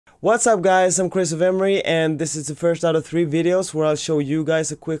What's up guys, I'm Chris OVEMERY and this is the first out of 3 videos where I'll show you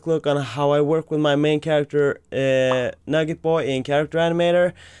guys a quick look on how I work with my main character Nuggetboy in Character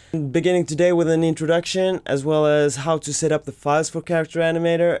Animator. Beginning today with an introduction as well as how to set up the files for Character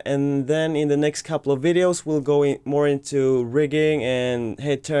Animator, and then in the next couple of videos we'll go more into rigging and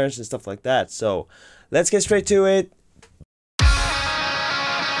head turns and stuff like that. So let's get straight to it.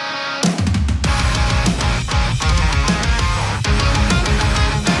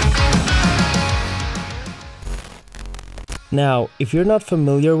 Now, if you're not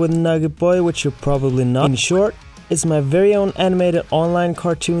familiar with Nuggetboy, which you're probably not, in short, it's my very own animated online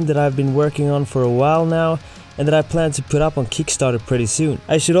cartoon that I've been working on for a while now and that I plan to put up on Kickstarter pretty soon.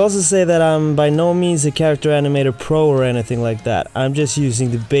 I should also say that I'm by no means a Character Animator Pro or anything like that. I'm just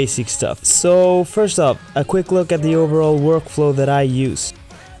using the basic stuff. So first up, a quick look at the overall workflow that I use.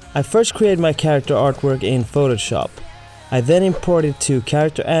 I first create my character artwork in Photoshop. I then import it to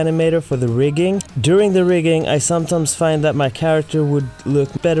Character Animator for the rigging. During the rigging, I sometimes find that my character would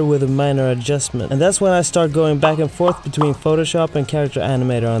look better with a minor adjustment. And that's when I start going back and forth between Photoshop and Character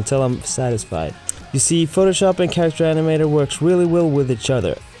Animator until I'm satisfied. You see, Photoshop and Character Animator works really well with each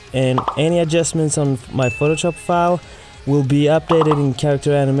other, and any adjustments on my Photoshop file will be updated in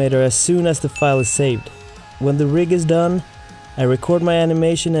Character Animator as soon as the file is saved. When the rig is done, I record my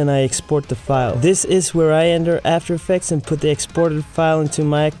animation and I export the file. This is where I enter After Effects and put the exported file into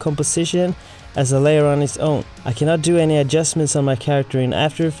my composition as a layer on its own. I cannot do any adjustments on my character in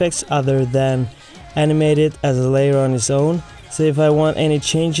After Effects other than animate it as a layer on its own. So if I want any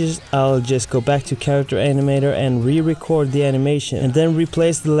changes, I'll just go back to Character Animator and re-record the animation and then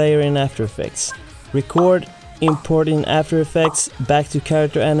replace the layer in After Effects. Record, import in After Effects, back to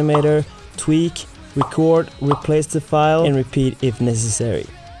Character Animator, tweak, record, replace the file, and repeat if necessary.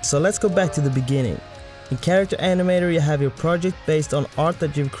 So let's go back to the beginning. In Character Animator you have your project based on art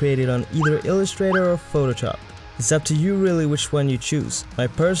that you've created on either Illustrator or Photoshop. It's up to you really which one you choose. My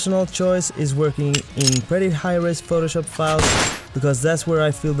personal choice is working in pretty high-res Photoshop files because that's where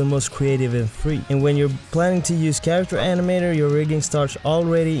I feel the most creative and free. And when you're planning to use Character Animator, your rigging starts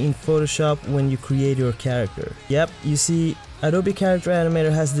already in Photoshop when you create your character. Yep, you see, Adobe Character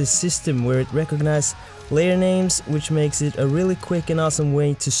Animator has this system where it recognizes layer names, which makes it a really quick and awesome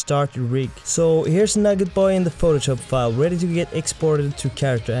way to start your rig. So here's Nuggetboy in the Photoshop file, ready to get exported to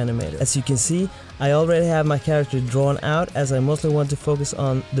Character Animator. As you can see, I already have my character drawn out as I mostly want to focus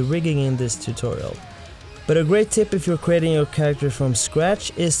on the rigging in this tutorial. But a great tip if you're creating your character from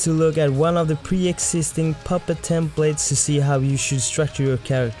scratch is to look at one of the pre-existing puppet templates to see how you should structure your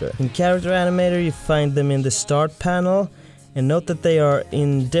character. In Character Animator you find them in the Start panel, and note that they are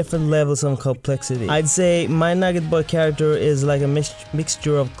in different levels of complexity. I'd say my Nuggetboy character is like a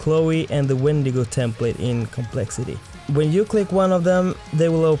mixture of Chloe and the Wendigo template in complexity. When you click one of them, they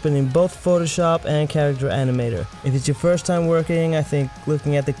will open in both Photoshop and Character Animator. If it's your first time working, I think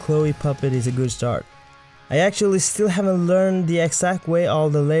looking at the Chloe puppet is a good start. I actually still haven't learned the exact way all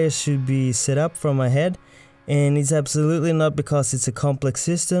the layers should be set up from my head, and it's absolutely not because it's a complex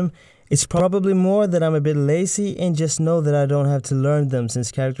system. It's probably more that I'm a bit lazy and just know that I don't have to learn them, since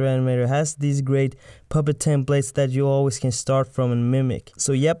Character Animator has these great puppet templates that you always can start from and mimic.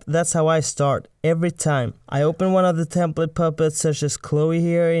 So yep, that's how I start, every time. I open one of the template puppets such as Chloe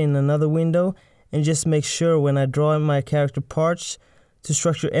here in another window and just make sure when I draw in my character parts to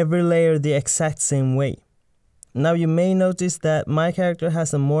structure every layer the exact same way. Now you may notice that my character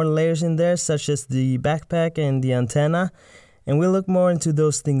has some more layers in there, such as the backpack and the antenna, and we'll look more into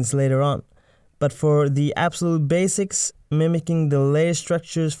those things later on. But for the absolute basics, mimicking the layer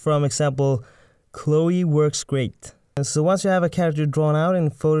structures from example Chloe works great. And so once you have a character drawn out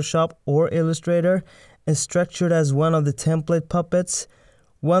in Photoshop or Illustrator and structured as one of the template puppets,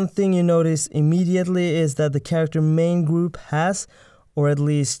 one thing you notice immediately is that the character main group has, or at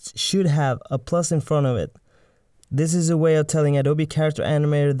least should have, a plus in front of it. This is a way of telling Adobe Character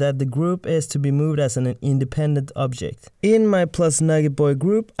Animator that the group is to be moved as an independent object. In my plus Nuggetboy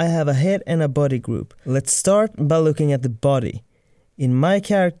group, I have a head and a body group. Let's start by looking at the body. In my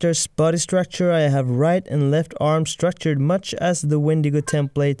character's body structure, I have right and left arm structured much as the Wendigo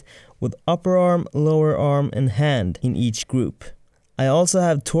template, with upper arm, lower arm, and hand in each group. I also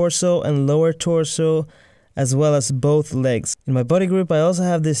have torso and lower torso, as well as both legs. In my body group I also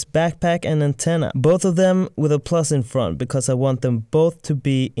have this backpack and antenna, both of them with a plus in front because I want them both to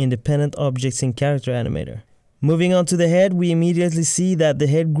be independent objects in Character Animator. Moving on to the head, we immediately see that the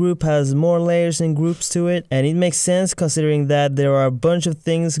head group has more layers and groups to it, and it makes sense considering that there are a bunch of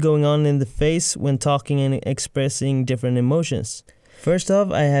things going on in the face when talking and expressing different emotions. First off,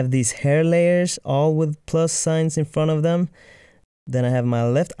 I have these hair layers, all with plus signs in front of them. Then I have my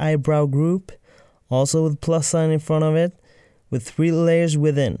left eyebrow group, also with plus sign in front of it, with 3 layers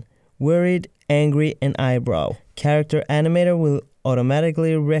within: worried, angry, and eyebrow. Character Animator will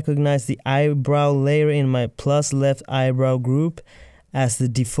automatically recognize the eyebrow layer in my plus left eyebrow group as the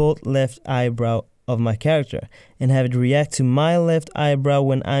default left eyebrow of my character, and have it react to my left eyebrow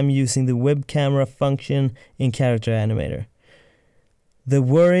when I'm using the web camera function in Character Animator. The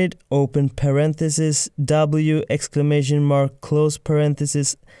worried open parenthesis W exclamation mark close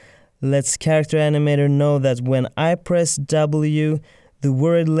parenthesis lets Character Animator know that when I press W, the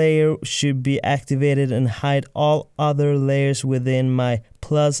worried layer should be activated and hide all other layers within my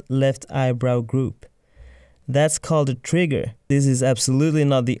plus left eyebrow group. That's called a trigger. This is absolutely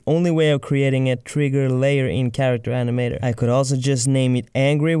not the only way of creating a trigger layer in Character Animator. I could also just name it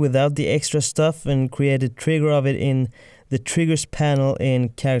angry without the extra stuff and create a trigger of it in the triggers panel in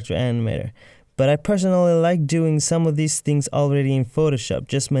Character Animator. But I personally like doing some of these things already in Photoshop,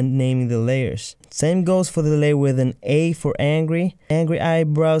 just by naming the layers. Same goes for the layer with an A for angry. Angry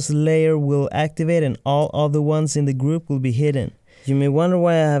eyebrows layer will activate and all other ones in the group will be hidden. You may wonder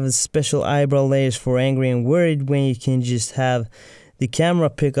why I have special eyebrow layers for angry and worried when you can just have the camera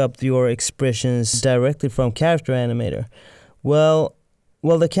pick up your expressions directly from Character Animator. Well,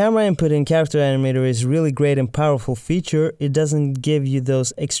 the camera input in Character Animator is really great and powerful feature, it doesn't give you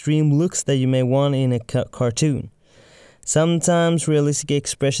those extreme looks that you may want in a cartoon. Sometimes realistic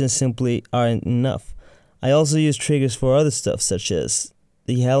expressions simply aren't enough. I also use triggers for other stuff, such as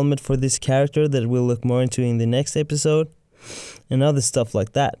the helmet for this character that we'll look more into in the next episode, and other stuff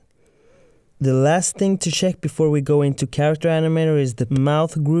like that. The last thing to check before we go into Character Animator is the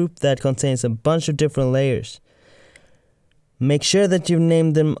mouth group that contains a bunch of different layers. Make sure that you've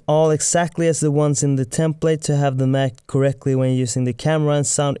named them all exactly as the ones in the template to have them act correctly when using the camera and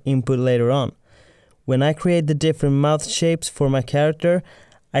sound input later on. When I create the different mouth shapes for my character,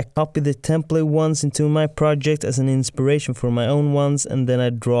 I copy the template ones into my project as an inspiration for my own ones, and then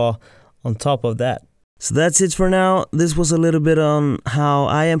I draw on top of that. So that's it for now. This was a little bit on how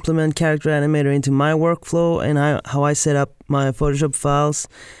I implement Character Animator into my workflow and how I set up my Photoshop files.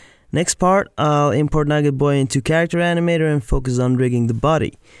 Next part, I'll import Nuggetboy into Character Animator and focus on rigging the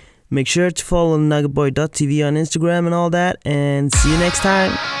body. Make sure to follow nuggetboy.tv on Instagram and all that, and see you next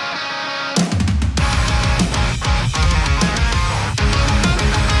time!